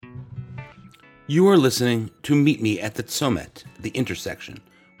You are listening to Meet Me at the Tzomet, the intersection,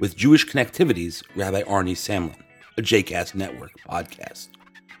 with Jewish Connectivity's Rabbi Arnie Samlin, a JCast Network podcast.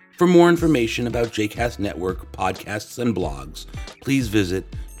 For more information about JCast Network podcasts and blogs, please visit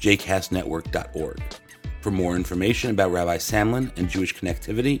jcastnetwork.org. For more information about Rabbi Samlin and Jewish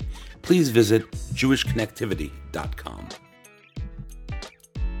Connectivity, please visit jewishconnectivity.com.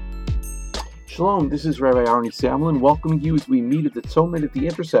 Shalom, this is Rabbi Arnie Samlin, welcoming you as we meet at the Tzomet at the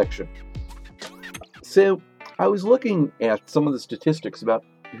intersection. So, I was looking at some of the statistics about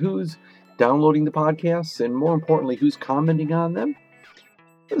who's downloading the podcasts and, more importantly, who's commenting on them.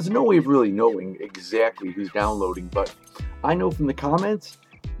 There's no way of really knowing exactly who's downloading, but I know from the comments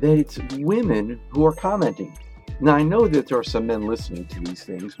that it's women who are commenting. Now, I know that there are some men listening to these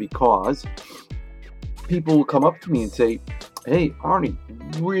things because people will come up to me and say, "Hey, Arnie,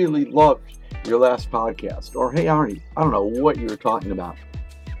 really loved your last podcast," or "Hey, Arnie, I don't know what you were talking about."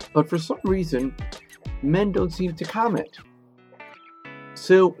 But for some reason, men don't seem to comment.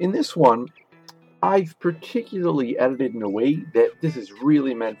 So in this one, I've particularly edited in a way that this is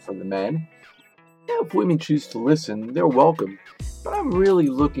really meant for the men. Now, if women choose to listen, they're welcome, but I'm really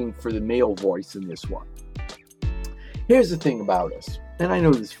looking for the male voice in this one. Here's the thing about us, and I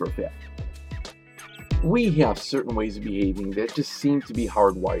know this for a fact. We have certain ways of behaving that just seem to be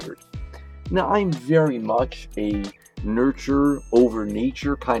hardwired. Now, I'm very much a nurture over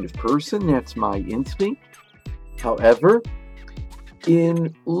nature kind of person. That's my instinct. However,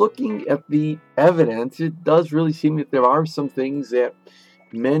 in looking at the evidence, it does really seem that there are some things that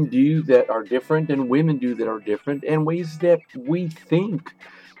men do that are different and women do that are different, and ways that we think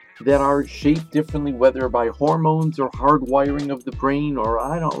that are shaped differently, whether by hormones or hardwiring of the brain or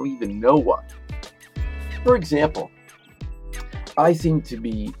I don't even know what. For example, I seem to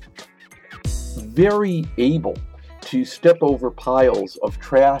be very able to step over piles of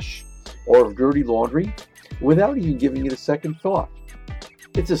trash or of dirty laundry without even giving it a second thought.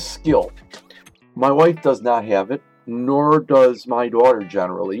 It's a skill. My wife does not have it, nor does my daughter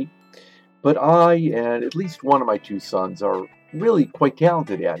generally, but I and at least one of my two sons are really quite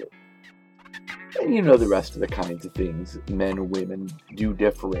talented at it. And you know the rest of the kinds of things men and women do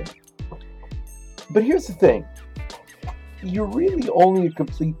differ in. But here's the thing. You're really only a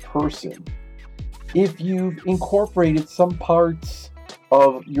complete person if you've incorporated some parts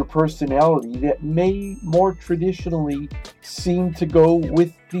of your personality that may more traditionally seem to go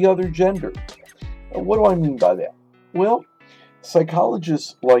with the other gender. And what do I mean by that? Well,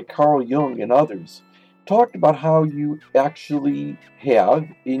 psychologists like Carl Jung and others talked about how you actually have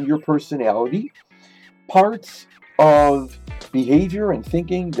in your personality parts of behavior and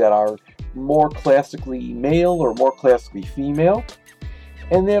thinking that are more classically male or more classically female,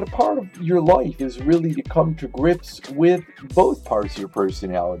 and that a part of your life is really to come to grips with both parts of your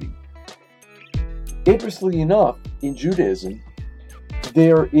personality. Interestingly enough, in Judaism,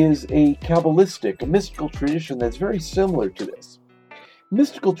 there is a Kabbalistic, a mystical tradition that's very similar to this.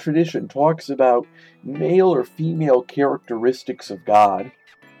 Mystical tradition talks about male or female characteristics of God,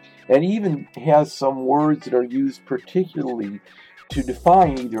 and even has some words that are used particularly to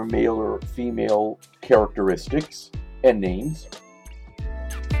define either male or female characteristics and names.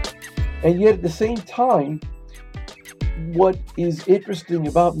 And yet at the same time, what is interesting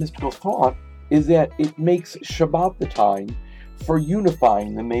about mystical thought is that it makes Shabbat the time for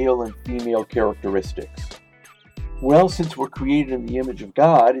unifying the male and female characteristics. Well, since we're created in the image of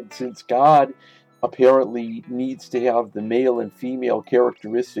God, and since God apparently needs to have the male and female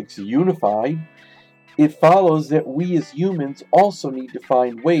characteristics unified, it follows that we as humans also need to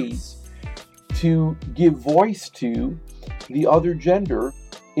find ways to give voice to the other gender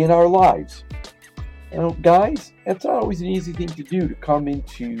in our lives. Now, guys, that's not always an easy thing to do, to come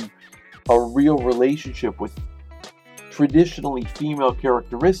into a real relationship with traditionally female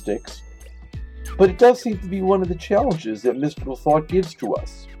characteristics, but it does seem to be one of the challenges that mystical thought gives to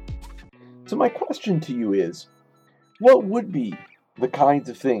us. So my question to you is, what would be the kinds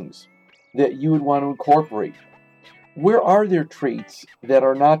of things that you would want to incorporate? Where are there traits that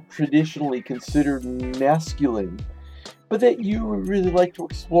are not traditionally considered masculine, but that you would really like to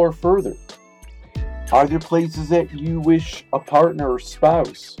explore further? Are there places that you wish a partner or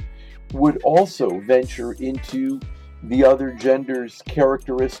spouse would also venture into the other gender's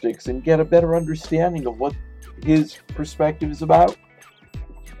characteristics and get a better understanding of what his perspective is about?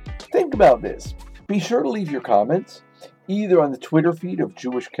 Think about this. Be sure to leave your comments either on the Twitter feed of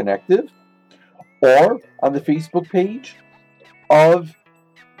Jewish Connective or on the Facebook page of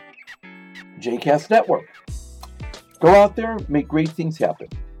JCast Network. Go out there, make great things happen.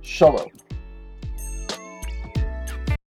 Shalom.